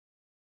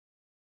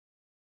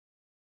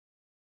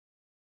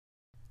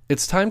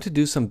It's time to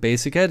do some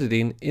basic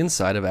editing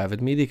inside of Avid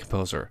Media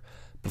Composer.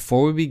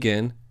 Before we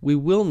begin, we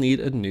will need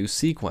a new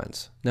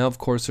sequence. Now, of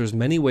course, there's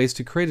many ways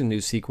to create a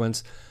new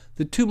sequence.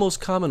 The two most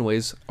common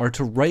ways are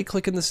to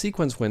right-click in the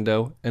sequence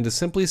window and to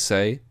simply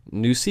say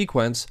New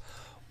Sequence,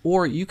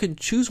 or you can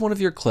choose one of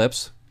your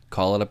clips,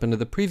 call it up into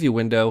the preview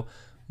window,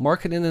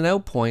 mark it in and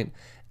out point,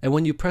 and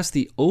when you press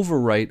the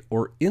Overwrite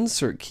or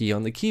Insert key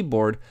on the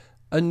keyboard,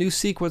 a new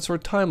sequence or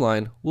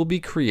timeline will be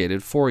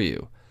created for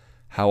you.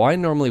 How I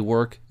normally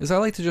work is I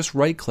like to just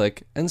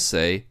right-click and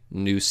say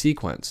New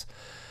Sequence.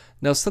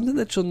 Now, something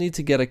that you'll need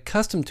to get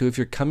accustomed to if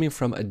you're coming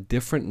from a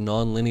different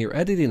non-linear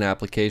editing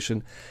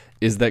application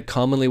is that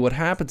commonly what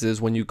happens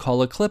is when you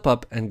call a clip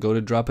up and go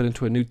to drop it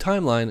into a new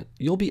timeline,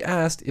 you'll be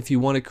asked if you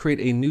want to create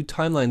a new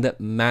timeline that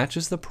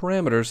matches the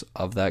parameters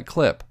of that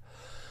clip.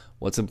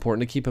 What's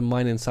important to keep in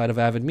mind inside of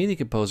Avid Media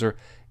Composer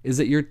is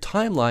that your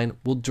timeline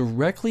will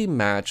directly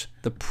match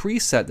the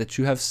preset that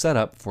you have set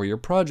up for your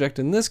project.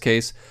 In this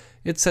case,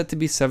 it's set to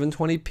be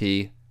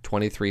 720p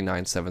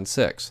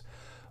 23976.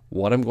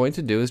 What I'm going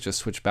to do is just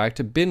switch back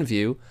to bin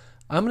view.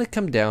 I'm going to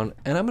come down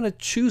and I'm going to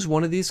choose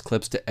one of these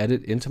clips to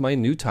edit into my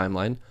new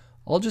timeline.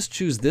 I'll just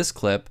choose this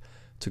clip.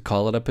 To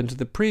call it up into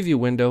the preview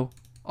window,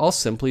 I'll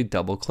simply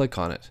double click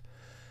on it.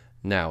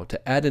 Now,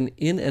 to add an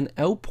in and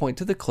out point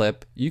to the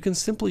clip, you can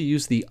simply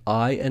use the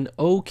I and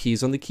O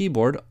keys on the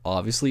keyboard,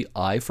 obviously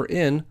I for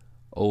in,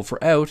 O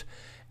for out,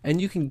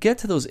 and you can get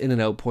to those in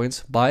and out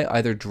points by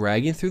either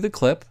dragging through the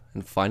clip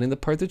and finding the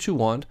part that you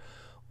want,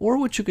 or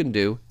what you can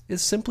do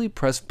is simply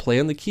press play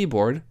on the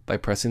keyboard by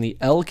pressing the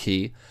L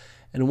key,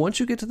 and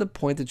once you get to the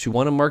point that you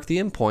want to mark the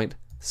in point,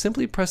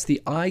 simply press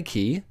the I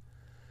key.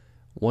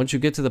 Once you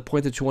get to the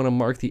point that you want to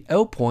mark the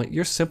out point,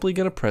 you're simply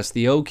going to press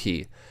the O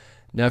key.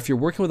 Now, if you're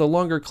working with a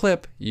longer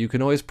clip, you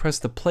can always press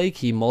the play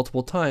key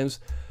multiple times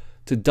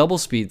to double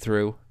speed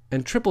through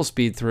and triple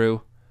speed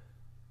through,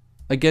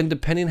 again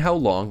depending how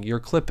long your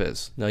clip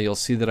is. Now you'll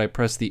see that I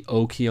press the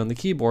O key on the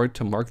keyboard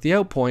to mark the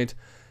out point,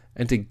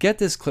 and to get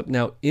this clip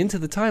now into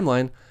the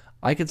timeline,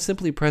 I can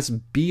simply press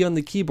B on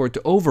the keyboard to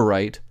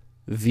overwrite,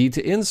 V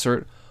to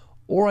insert,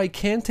 or I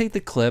can take the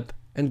clip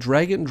and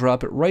drag it and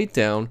drop it right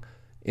down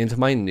into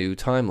my new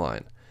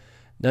timeline.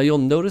 Now you'll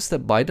notice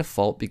that by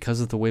default, because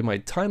of the way my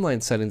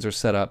timeline settings are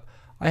set up,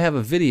 I have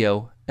a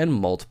video and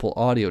multiple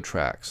audio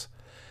tracks.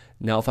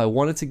 Now if I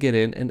wanted to get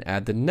in and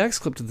add the next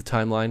clip to the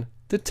timeline,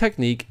 the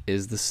technique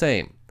is the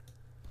same.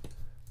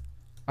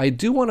 I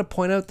do want to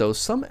point out though,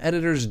 some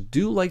editors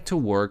do like to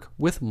work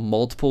with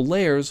multiple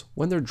layers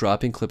when they're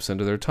dropping clips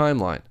into their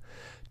timeline.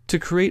 To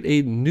create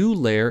a new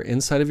layer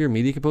inside of your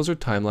Media Composer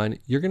timeline,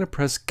 you're going to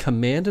press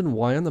Command and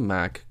Y on the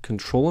Mac,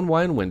 Control and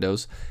Y on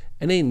Windows,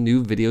 and a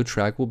new video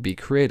track will be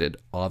created.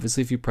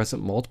 Obviously, if you press it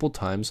multiple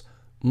times,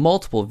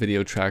 multiple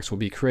video tracks will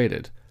be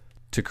created.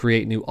 To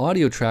create new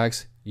audio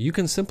tracks, you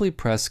can simply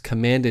press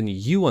Command and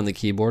U on the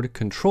keyboard,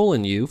 Control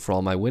and U for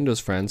all my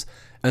Windows friends,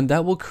 and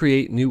that will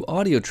create new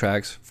audio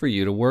tracks for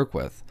you to work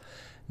with.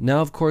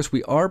 Now, of course,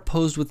 we are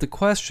posed with the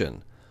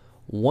question,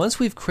 once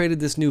we've created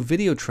this new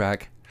video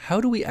track,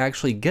 how do we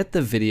actually get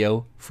the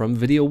video from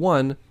video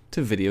 1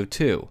 to video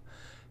 2?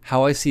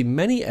 How I see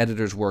many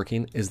editors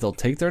working is they'll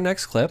take their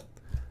next clip,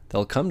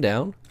 they'll come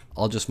down,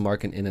 I'll just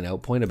mark an in and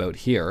out point about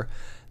here,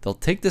 they'll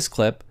take this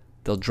clip,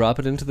 they'll drop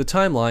it into the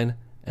timeline,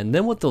 and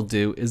then what they'll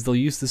do is they'll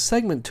use the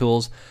segment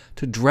tools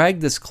to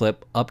drag this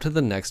clip up to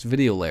the next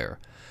video layer.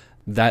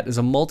 That is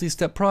a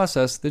multi-step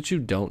process that you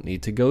don't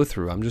need to go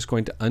through. I'm just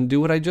going to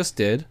undo what I just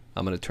did.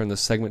 I'm going to turn the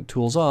segment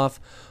tools off.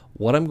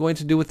 What I'm going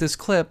to do with this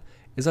clip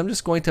is I'm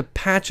just going to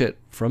patch it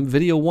from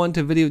video 1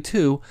 to video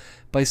 2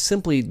 by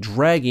simply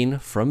dragging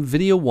from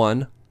video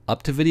 1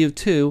 up to video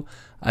 2.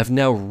 I've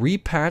now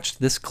repatched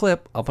this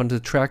clip up onto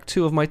track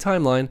 2 of my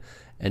timeline,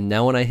 and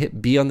now when I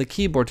hit B on the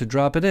keyboard to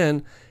drop it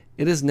in,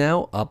 it is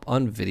now up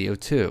on video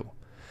 2.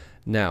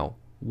 Now,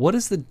 what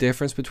is the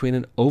difference between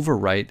an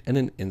overwrite and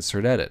an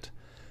insert edit?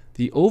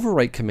 The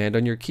overwrite command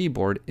on your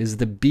keyboard is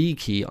the B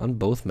key on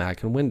both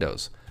Mac and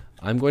Windows.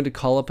 I'm going to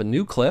call up a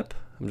new clip.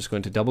 I'm just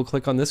going to double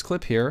click on this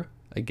clip here.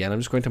 Again, I'm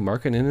just going to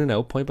mark an in and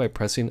out point by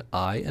pressing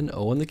I and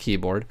O on the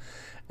keyboard.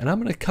 And I'm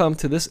going to come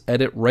to this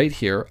edit right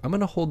here. I'm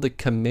going to hold the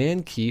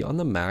Command key on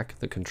the Mac,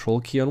 the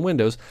Control key on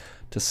Windows,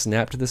 to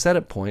snap to this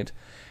edit point.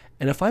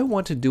 And if I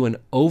want to do an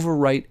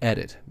overwrite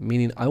edit,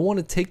 meaning I want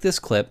to take this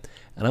clip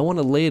and I want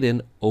to lay it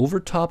in over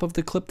top of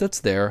the clip that's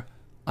there,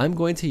 I'm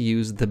going to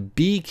use the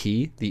B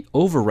key, the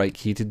overwrite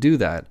key, to do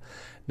that.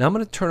 Now I'm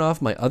going to turn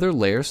off my other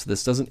layers so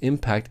this doesn't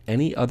impact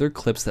any other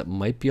clips that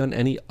might be on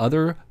any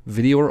other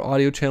video or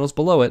audio channels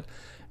below it.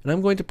 And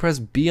I'm going to press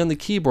B on the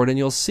keyboard, and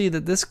you'll see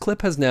that this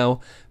clip has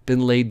now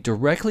been laid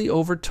directly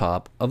over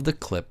top of the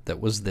clip that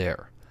was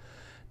there.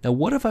 Now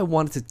what if I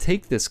wanted to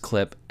take this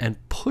clip and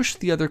push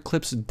the other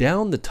clips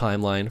down the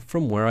timeline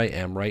from where I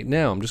am right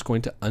now? I'm just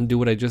going to undo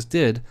what I just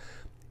did.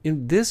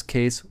 In this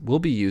case, we'll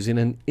be using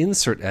an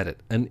insert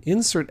edit. An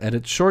insert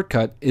edit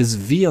shortcut is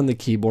V on the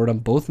keyboard on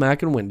both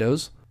Mac and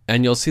Windows.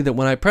 And you'll see that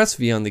when I press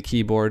V on the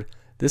keyboard,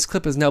 this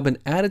clip has now been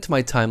added to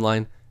my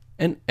timeline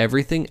and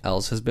everything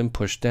else has been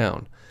pushed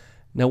down.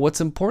 Now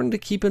what's important to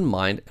keep in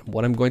mind, and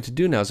what I'm going to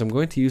do now is I'm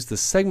going to use the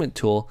segment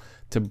tool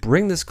to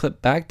bring this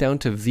clip back down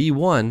to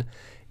V1,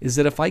 is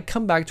that if I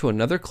come back to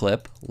another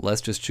clip,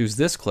 let's just choose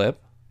this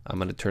clip, I'm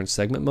going to turn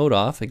segment mode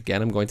off.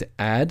 Again, I'm going to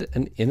add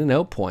an in and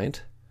out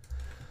point.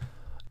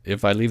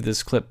 If I leave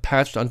this clip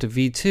patched onto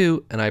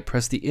V2 and I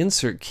press the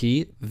insert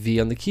key, V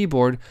on the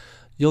keyboard,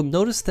 you'll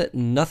notice that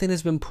nothing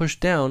has been pushed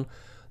down.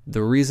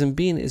 The reason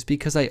being is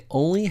because I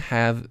only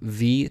have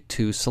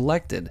V2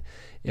 selected.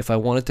 If I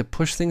wanted to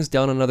push things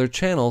down on other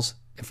channels,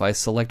 if I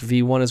select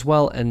V1 as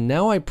well and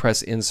now I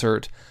press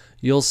insert,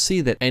 you'll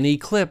see that any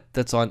clip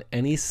that's on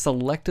any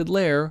selected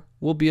layer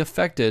will be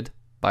affected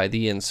by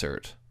the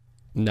insert.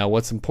 Now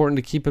what's important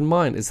to keep in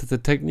mind is that the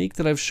technique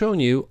that I've shown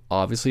you,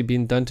 obviously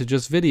being done to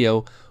just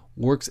video,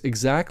 works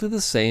exactly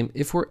the same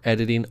if we're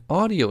editing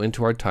audio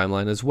into our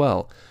timeline as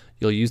well.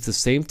 You'll use the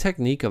same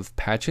technique of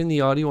patching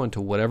the audio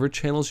onto whatever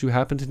channels you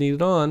happen to need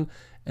it on,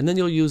 and then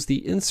you'll use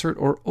the insert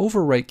or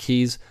overwrite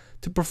keys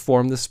to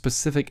perform the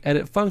specific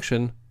edit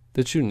function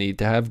that you need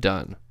to have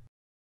done.